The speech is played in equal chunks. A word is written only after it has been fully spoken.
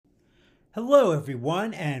Hello,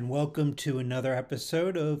 everyone, and welcome to another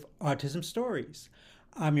episode of Autism Stories.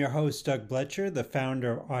 I'm your host, Doug Bletcher, the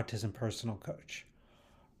founder of Autism Personal Coach.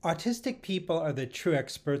 Autistic people are the true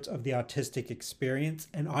experts of the autistic experience,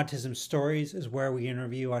 and Autism Stories is where we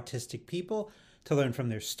interview autistic people to learn from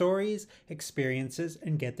their stories, experiences,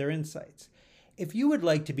 and get their insights. If you would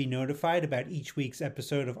like to be notified about each week's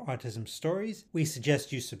episode of Autism Stories, we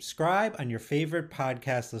suggest you subscribe on your favorite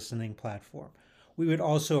podcast listening platform. We would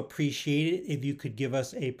also appreciate it if you could give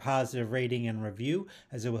us a positive rating and review,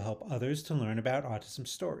 as it will help others to learn about autism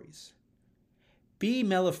stories. B.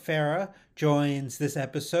 Mellifera joins this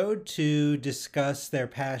episode to discuss their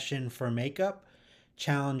passion for makeup,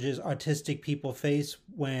 challenges autistic people face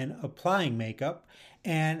when applying makeup,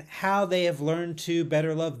 and how they have learned to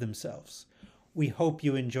better love themselves. We hope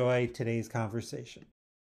you enjoy today's conversation.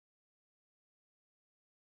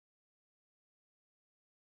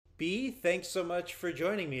 B, thanks so much for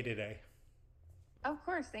joining me today. Of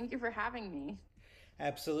course. Thank you for having me.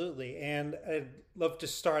 Absolutely. And I'd love to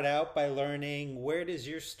start out by learning, where does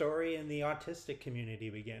your story in the autistic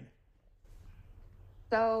community begin?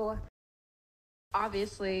 So,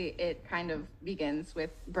 obviously, it kind of begins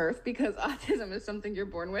with birth because autism is something you're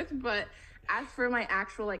born with. But as for my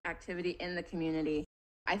actual activity in the community,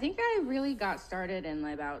 I think I really got started in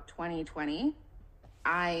about 2020.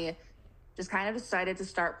 I just kind of decided to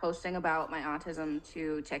start posting about my autism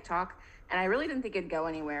to TikTok, and I really didn't think it'd go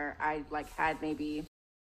anywhere. I had maybe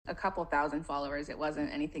a couple thousand followers. It wasn't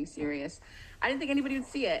anything serious. I didn't think anybody would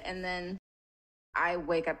see it. And then I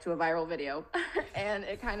wake up to a viral video and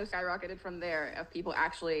it kind of skyrocketed from there, of people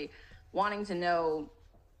actually wanting to know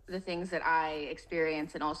the things that I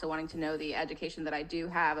experience and also wanting to know the education that I do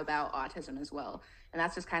have about autism as well. And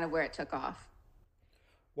that's just kind of where it took off.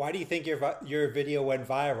 Why do you think your video went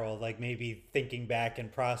viral? Like, maybe thinking back and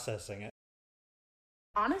processing it.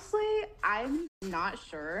 Honestly, I'm not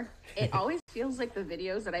sure. It always feels like the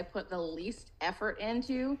videos that I put the least effort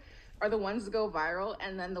into are the ones that go viral,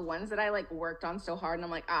 and then the ones that I worked on so hard and I'm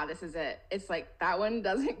like, this is it. It's like that one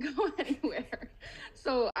doesn't go anywhere.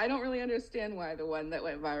 So I don't really understand why the one that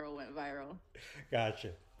went viral went viral.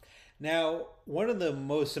 Gotcha. Now, one of the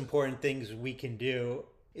most important things we can do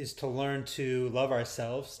is to learn to love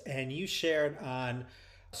ourselves. And you shared on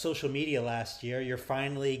social media last year, you're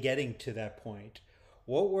finally getting to that point.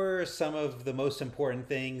 What were some of the most important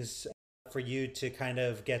things for you to kind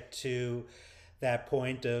of get to that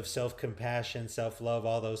point of self compassion, self love,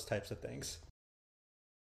 all those types of things?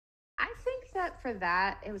 I think that for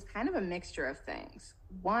that, it was kind of a mixture of things.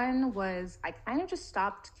 One was I kind of just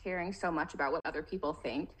stopped caring so much about what other people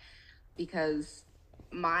think, because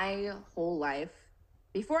my whole life,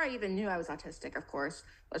 before I even knew I was autistic, of course,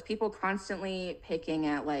 was people constantly picking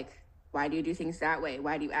at why do you do things that way?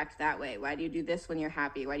 Why do you act that way? Why do you do this when you're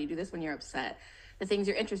happy? Why do you do this when you're upset? The things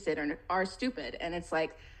you're interested in are stupid. And it's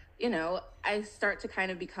I start to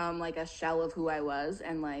kind of become like a shell of who I was,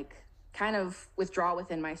 and kind of withdraw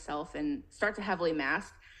within myself and start to heavily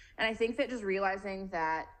mask. And I think that just realizing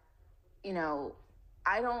that, you know,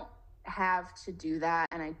 I don't have to do that,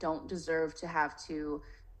 and I don't deserve to have to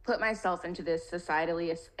put myself into this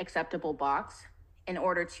societally acceptable box in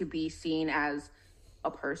order to be seen as a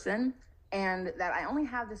person, and that I only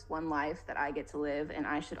have this one life that I get to live and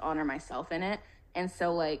I should honor myself in it. And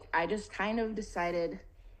so I just kind of decided,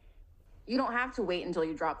 you don't have to wait until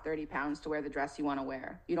you drop 30 pounds to wear the dress you want to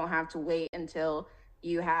wear. You don't have to wait until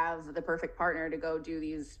you have the perfect partner to go do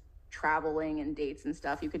these traveling and dates and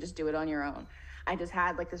stuff. You could just do it on your own. I just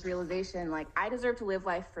had this realization, I deserve to live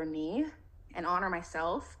life for me and honor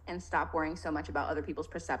myself and stop worrying so much about other people's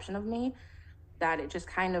perception of me, that it just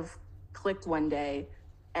kind of clicked one day.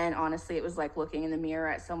 And honestly, it was like looking in the mirror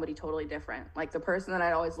at somebody totally different. Like the person that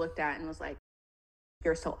I'd always looked at and was like,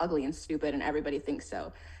 you're so ugly and stupid and everybody thinks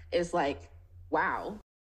so, is wow,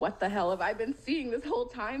 what the hell have I been seeing this whole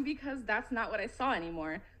time? Because that's not what I saw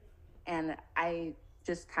anymore. And I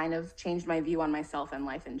just kind of changed my view on myself and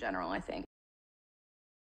life in general, I think.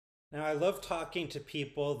 Now, I love talking to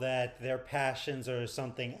people that their passions are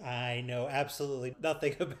something I know absolutely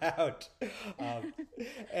nothing about. Um,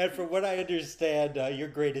 and from what I understand, your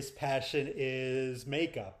greatest passion is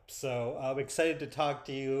makeup. So I'm excited to talk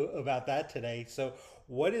to you about that today. So,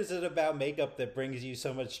 what is it about makeup that brings you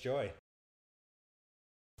so much joy?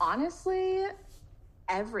 Honestly,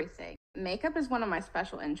 everything. Makeup is one of my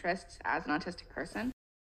special interests as an autistic person.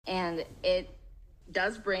 And it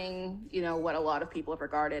does bring, what a lot of people have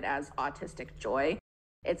regarded as autistic joy.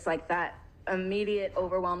 It's like that immediate,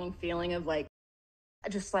 overwhelming feeling of I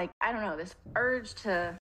don't know, this urge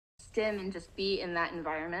to stim and just be in that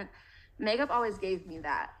environment. Makeup always gave me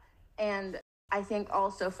that. And I think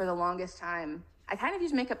also for the longest time, I kind of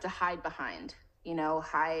use makeup to hide behind,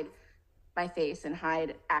 hide my face and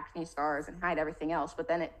hide acne scars and hide everything else. But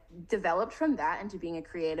then it developed from that into being a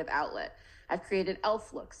creative outlet. I've created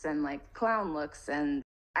elf looks and like clown looks. And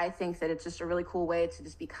I think that it's just a really cool way to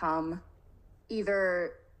just become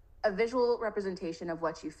either a visual representation of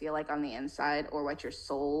what you feel like on the inside or what your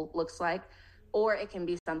soul looks like, or it can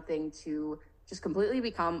be something to just completely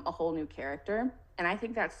become a whole new character. And I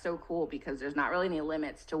think that's so cool because there's not really any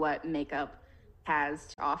limits to what makeup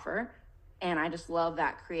has to offer. And I just love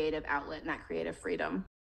that creative outlet and that creative freedom.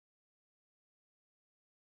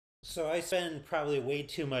 So I spend probably way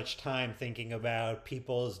too much time thinking about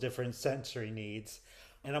people's different sensory needs.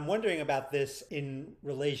 And I'm wondering about this in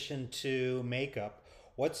relation to makeup.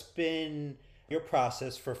 What's been your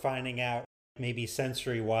process for finding out, maybe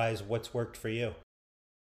sensory wise, what's worked for you?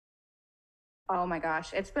 Oh my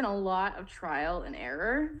gosh, it's been a lot of trial and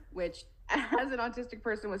error, which as an autistic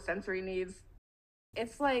person with sensory needs,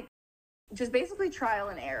 it's like just basically trial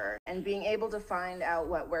and error and being able to find out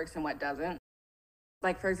what works and what doesn't.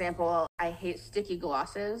 Like, for example, I hate sticky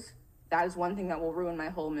glosses. That is one thing that will ruin my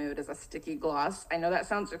whole mood is a sticky gloss. I know that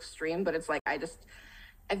sounds extreme, but it's like I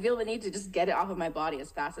feel the need to just get it off of my body as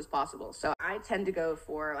fast as possible. So I tend to go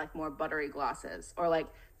for like more buttery glosses or like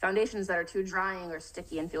foundations that are too drying or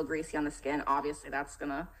sticky and feel greasy on the skin. Obviously, that's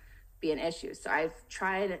gonna be an issue. So I've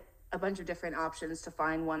tried a bunch of different options to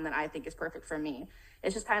find one that I think is perfect for me.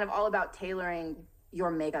 It's just kind of all about tailoring your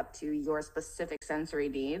makeup to your specific sensory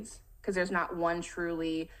needs because there's not one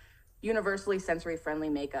truly universally sensory friendly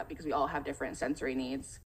makeup because we all have different sensory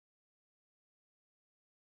needs.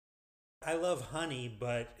 I love honey,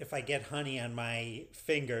 but if I get honey on my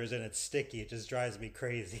fingers and it's sticky, it just drives me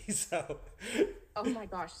crazy. Oh my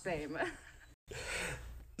gosh, same.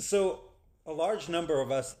 So a large number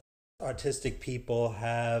of us autistic people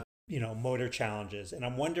have, motor challenges, and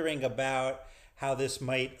I'm wondering about how this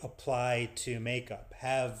might apply to makeup.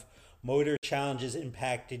 Have motor challenges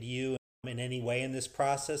impacted you in any way in this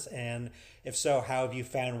process? And if so, how have you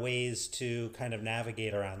found ways to kind of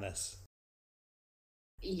navigate around this?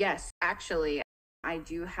 Yes, actually, I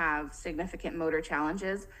do have significant motor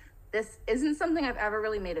challenges. This isn't something I've ever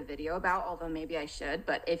really made a video about, although maybe I should.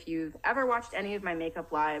 But if you've ever watched any of my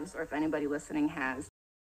makeup lives, or if anybody listening has,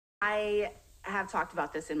 I have talked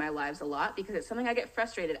about this in my lives a lot because it's something I get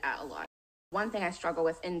frustrated at a lot. One thing I struggle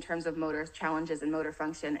with in terms of motor challenges and motor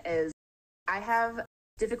function is I have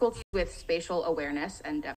difficulty with spatial awareness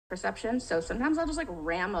and depth perception. So sometimes I'll just like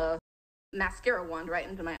ram a mascara wand right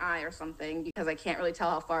into my eye or something because I can't really tell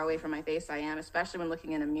how far away from my face I am, especially when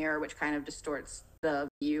looking in a mirror, which kind of distorts the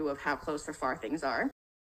view of how close or far things are.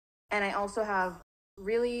 And I also have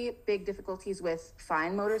really big difficulties with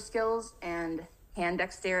fine motor skills and hand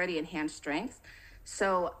dexterity and hand strength.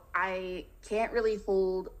 So I can't really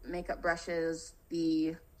hold makeup brushes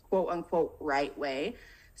the quote unquote right way.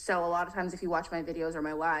 So a lot of times if you watch my videos or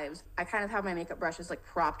my lives, I kind of have my makeup brushes like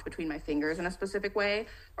propped between my fingers in a specific way,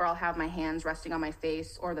 or I'll have my hands resting on my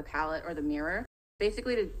face or the palette or the mirror,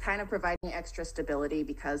 basically to kind of provide me extra stability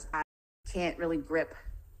because I can't really grip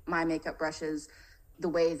my makeup brushes the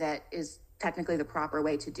way that is technically the proper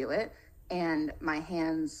way to do it. And my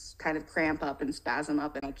hands kind of cramp up and spasm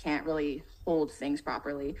up, and I can't really hold things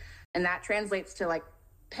properly. And that translates to like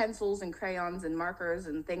pencils and crayons and markers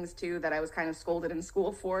and things too that I was kind of scolded in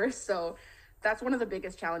school for. So that's one of the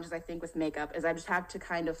biggest challenges I think with makeup is I just have to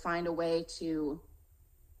kind of find a way to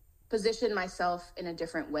position myself in a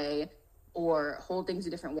different way or hold things a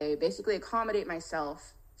different way, basically accommodate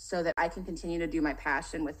myself so that I can continue to do my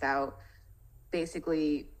passion without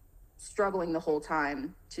basically struggling the whole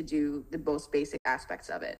time to do the most basic aspects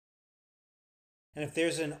of it. And if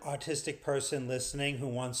there's an autistic person listening who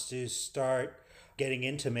wants to start getting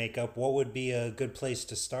into makeup, what would be a good place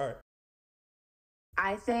to start?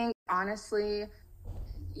 I think honestly,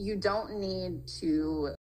 you don't need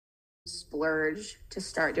to splurge to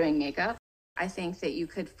start doing makeup. I think that you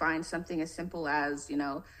could find something as simple as,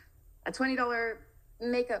 a $20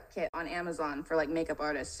 makeup kit on Amazon for like makeup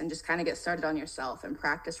artists and just kind of get started on yourself and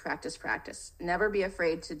practice, practice, practice. Never be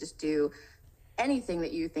afraid to just do anything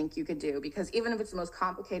that you think you could do because even if it's the most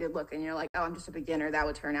complicated look and you're like, oh, I'm just a beginner, that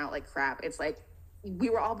would turn out like crap. It's like we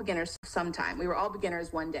were all beginners sometime. We were all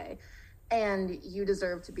beginners one day. And you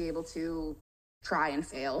deserve to be able to try and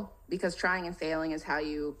fail because trying and failing is how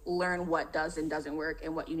you learn what does and doesn't work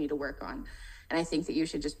and what you need to work on. And I think that you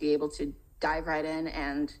should just be able to dive right in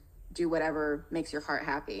and do whatever makes your heart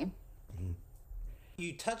happy.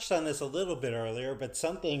 You touched on this a little bit earlier, but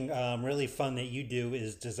something really fun that you do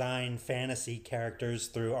is design fantasy characters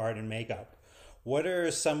through art and makeup. What are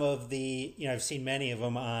some of the, I've seen many of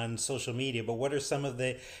them on social media, but what are some of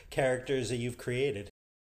the characters that you've created?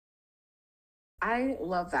 I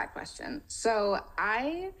love that question. So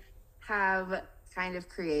I have kind of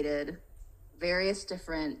created various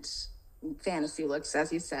different fantasy looks,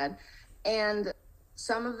 as you said. And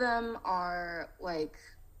some of them are like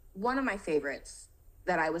one of my favorites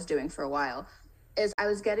that I was doing for a while is I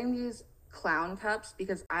was getting these clown cups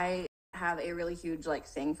because I have a really huge like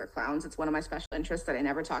thing for clowns. It's one of my special interests that I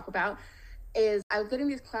never talk about. Is I was getting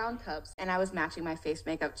these clown cups and I was matching my face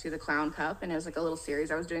makeup to the clown cup, and it was like a little series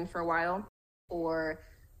I was doing for a while. Or,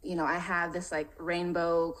 I had this like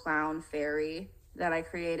rainbow clown fairy that I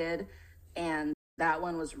created, and that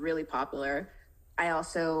one was really popular. I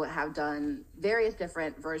also have done various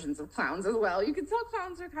different versions of clowns as well. You can tell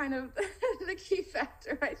clowns are kind of the key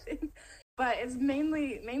factor, I think. But it's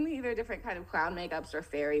mainly either different kind of clown makeups or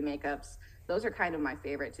fairy makeups. Those are kind of my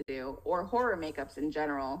favorite to do, or horror makeups in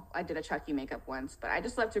general. I did a Chucky makeup once, but I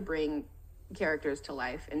just love to bring characters to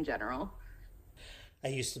life in general. I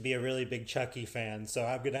used to be a really big Chucky fan, so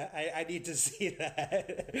I need to see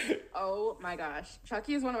that. Oh my gosh.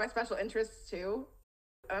 Chucky is one of my special interests too.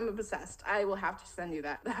 I'm obsessed. I will have to send you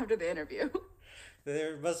that after the interview.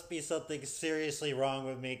 There must be something seriously wrong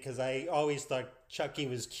with me because I always thought Chucky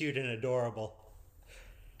was cute and adorable.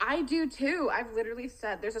 I do too. I've literally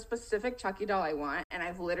said there's a specific Chucky doll I want, and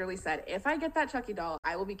I've literally said if I get that Chucky doll,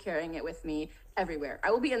 I will be carrying it with me everywhere. I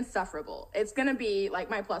will be insufferable. It's gonna be like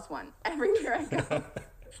my plus one everywhere I go.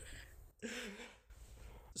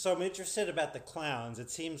 So I'm interested about the clowns. It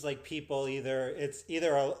seems like people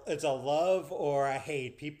it's a love or a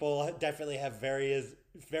hate. People definitely have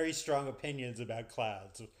very strong opinions about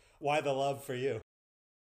clowns. Why the love for you?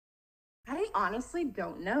 I honestly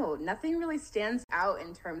don't know. Nothing really stands out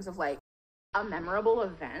in terms of like a memorable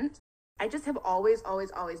event. I just have always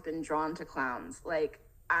been drawn to clowns. Like,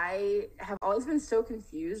 I have always been so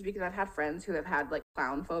confused because I've had friends who have had like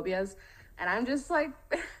clown phobias, and I'm just like,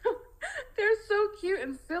 they're so cute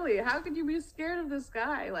and silly. How could you be scared of this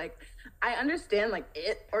guy? Like, I understand like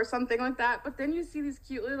it or something like that, but then you see these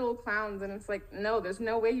cute little clowns, and it's like, no, there's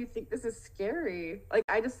no way you think this is scary. Like,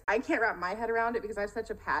 I can't wrap my head around it because I have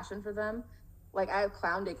such a passion for them. Like, I have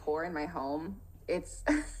clown decor in my home. It's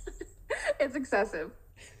it's excessive.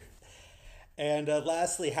 And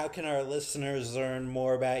lastly, how can our listeners learn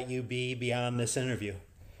more about you beyond this interview?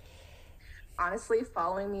 Honestly,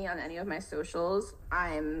 following me on any of my socials,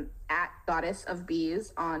 I'm at Goddess of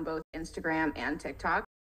Bees on both Instagram and TikTok.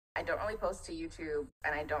 I don't really post to YouTube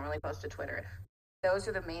and I don't really post to Twitter. Those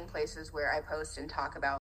are the main places where I post and talk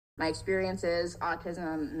about my experiences,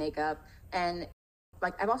 autism, makeup, and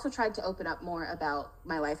like I've also tried to open up more about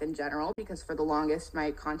my life in general because for the longest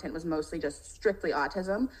my content was mostly just strictly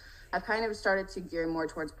autism. I've kind of started to gear more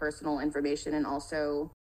towards personal information and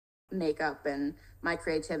also makeup and my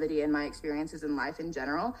creativity and my experiences in life in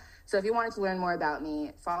general. So if you wanted to learn more about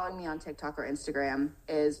me, following me on TikTok or Instagram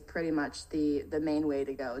is pretty much the main way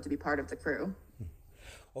to go to be part of the crew.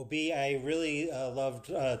 Well, B, I really loved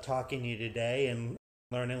talking to you today and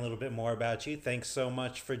learning a little bit more about you. Thanks so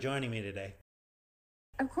much for joining me today.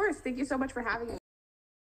 Of course. Thank you so much for having me.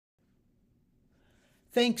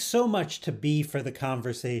 Thanks so much to B for the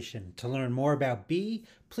conversation. To learn more about B,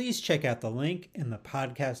 please check out the link in the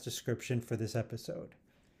podcast description for this episode.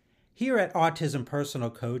 Here at Autism Personal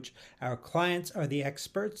Coach, our clients are the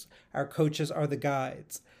experts, our coaches are the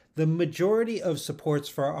guides. The majority of supports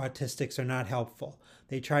for our autistics are not helpful.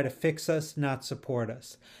 They try to fix us, not support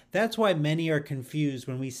us. That's why many are confused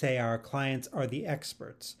when we say our clients are the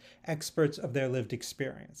experts of their lived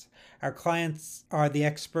experience. Our clients are the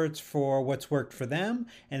experts for what's worked for them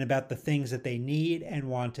and about the things that they need and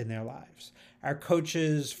want in their lives. Our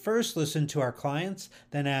coaches first listen to our clients,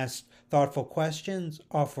 then ask thoughtful questions,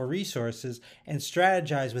 offer resources, and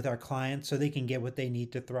strategize with our clients so they can get what they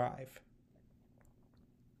need to thrive.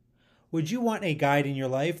 Would you want a guide in your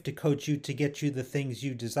life to coach you to get you the things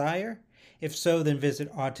you desire? If so, then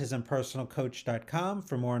visit autismpersonalcoach.com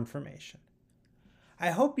for more information. I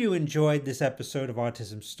hope you enjoyed this episode of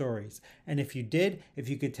Autism Stories, and if you did, if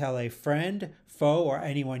you could tell a friend, foe, or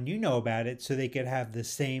anyone you know about it so they could have the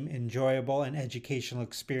same enjoyable and educational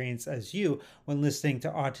experience as you when listening to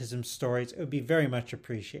Autism Stories, it would be very much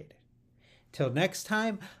appreciated. Till next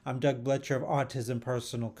time, I'm Doug Bletcher of Autism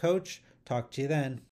Personal Coach. Talk to you then.